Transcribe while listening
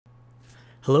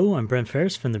Hello, I'm Brent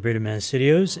Farris from the Brent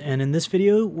Studios, and in this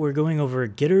video we're going over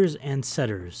getters and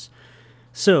setters.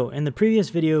 So in the previous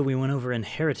video we went over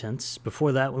inheritance.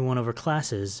 Before that we went over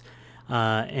classes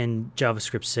in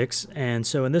JavaScript 6, and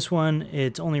so in this one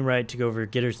it's only right to go over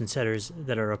getters and setters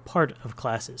that are a part of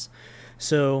classes.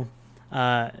 So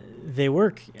they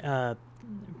work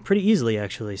pretty easily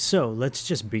actually. So let's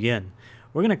just begin.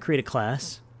 We're going to create a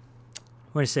class.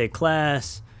 We're going to say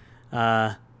class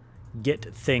get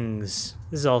things.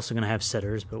 This is also going to have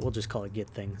setters, but we'll just call it get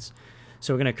things.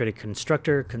 So we're going to create a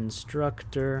constructor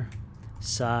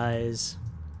size.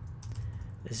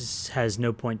 This has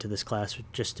no point to this class,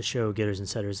 just to show getters and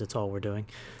setters. That's all we're doing.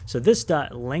 So this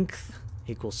dot length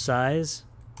equals size,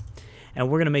 and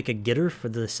we're going to make a getter for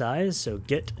the size. So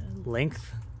get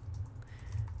length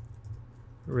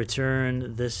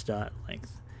return this dot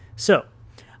length. So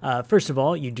first of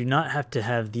all, you do not have to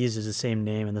have these as the same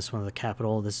name and this one with a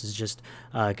capital. This is just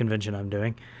a convention I'm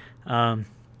doing.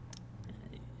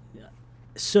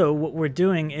 So what we're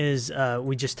doing is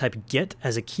we just type get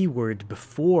as a keyword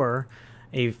before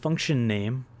a function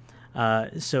name.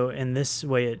 So in this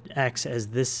way it acts as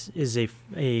this is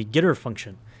a getter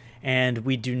function. And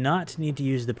we do not need to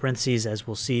use the parentheses, as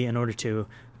we'll see, in order to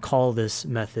call this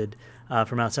method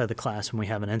from outside the class when we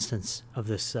have an instance of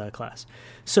this class.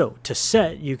 So to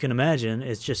set, you can imagine,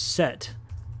 it's just set,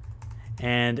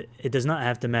 and it does not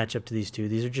have to match up to these two.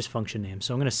 These are just function names.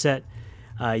 So I'm going to set,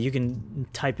 you can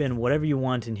type in whatever you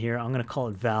want in here. I'm going to call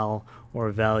it val or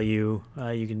value.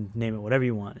 You can name it whatever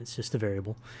you want. It's just a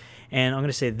variable. And I'm going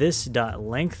to say this dot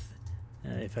length,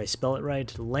 if I spell it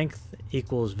right, length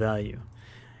equals value.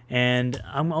 And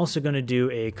I'm also going to do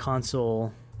a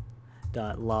console.log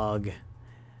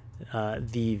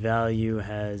the value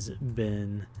has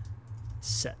been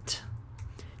set,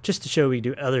 just to show we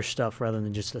do other stuff rather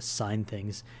than just assign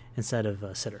things instead of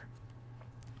setter.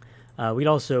 We'd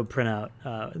also print out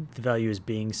the value is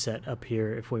being set up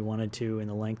here if we wanted to in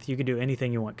the length. You could do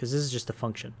anything you want because this is just a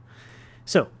function.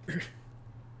 So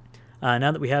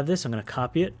now that we have this, I'm going to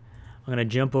copy it. I'm going to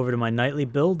jump over to my nightly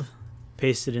build,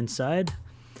 paste it inside,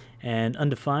 and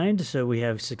undefined, so we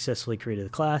have successfully created the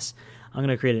class. I'm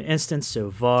going to create an instance, so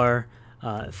var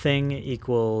thing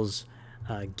equals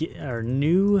our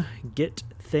new get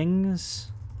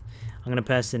things. I'm going to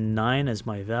pass in 9 as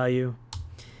my value,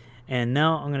 and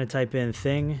now I'm going to type in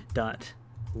thing dot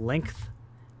length.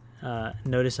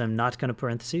 Notice I'm not going to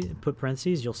put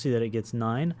parentheses. You'll see that it gets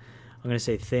 9. I'm going to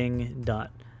say thing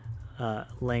dot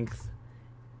length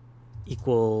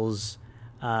equals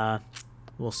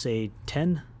we'll say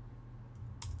 10.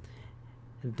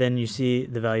 Then you see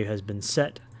the value has been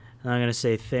set, and I'm going to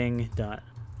say thing dot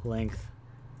length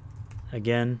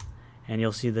again, and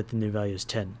you'll see that the new value is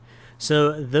 10.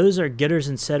 So those are getters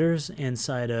and setters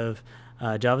inside of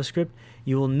JavaScript.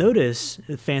 You will notice,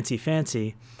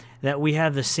 fancy, that we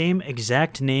have the same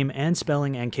exact name and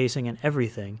spelling and casing and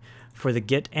everything for the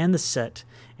get and the set,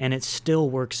 and it still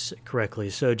works correctly.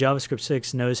 So JavaScript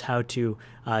 6 knows how to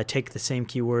take the same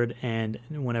keyword, and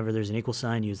whenever there's an equal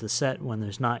sign, use the set. When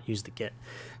there's not, use the get.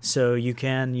 So you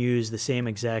can use the same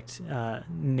exact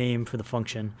name for the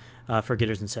function for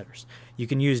getters and setters. You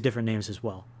can use different names as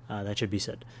well. That should be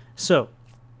said. So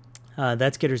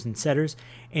that's getters and setters.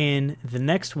 In the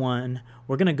next one,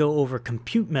 we're going to go over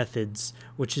compute methods,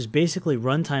 which is basically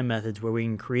runtime methods where we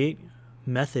can create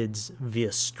methods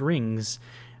via strings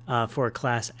for a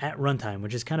class at runtime,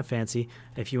 which is kind of fancy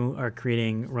if you are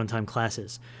creating runtime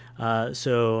classes.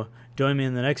 So join me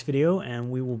in the next video and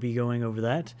we will be going over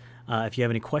that. If you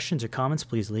have any questions or comments,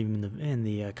 please leave them in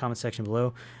the comment section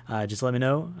below. Just let me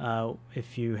know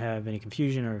if you have any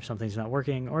confusion or if something's not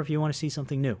working or if you want to see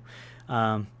something new.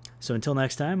 So until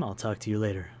next time, I'll talk to you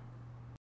later.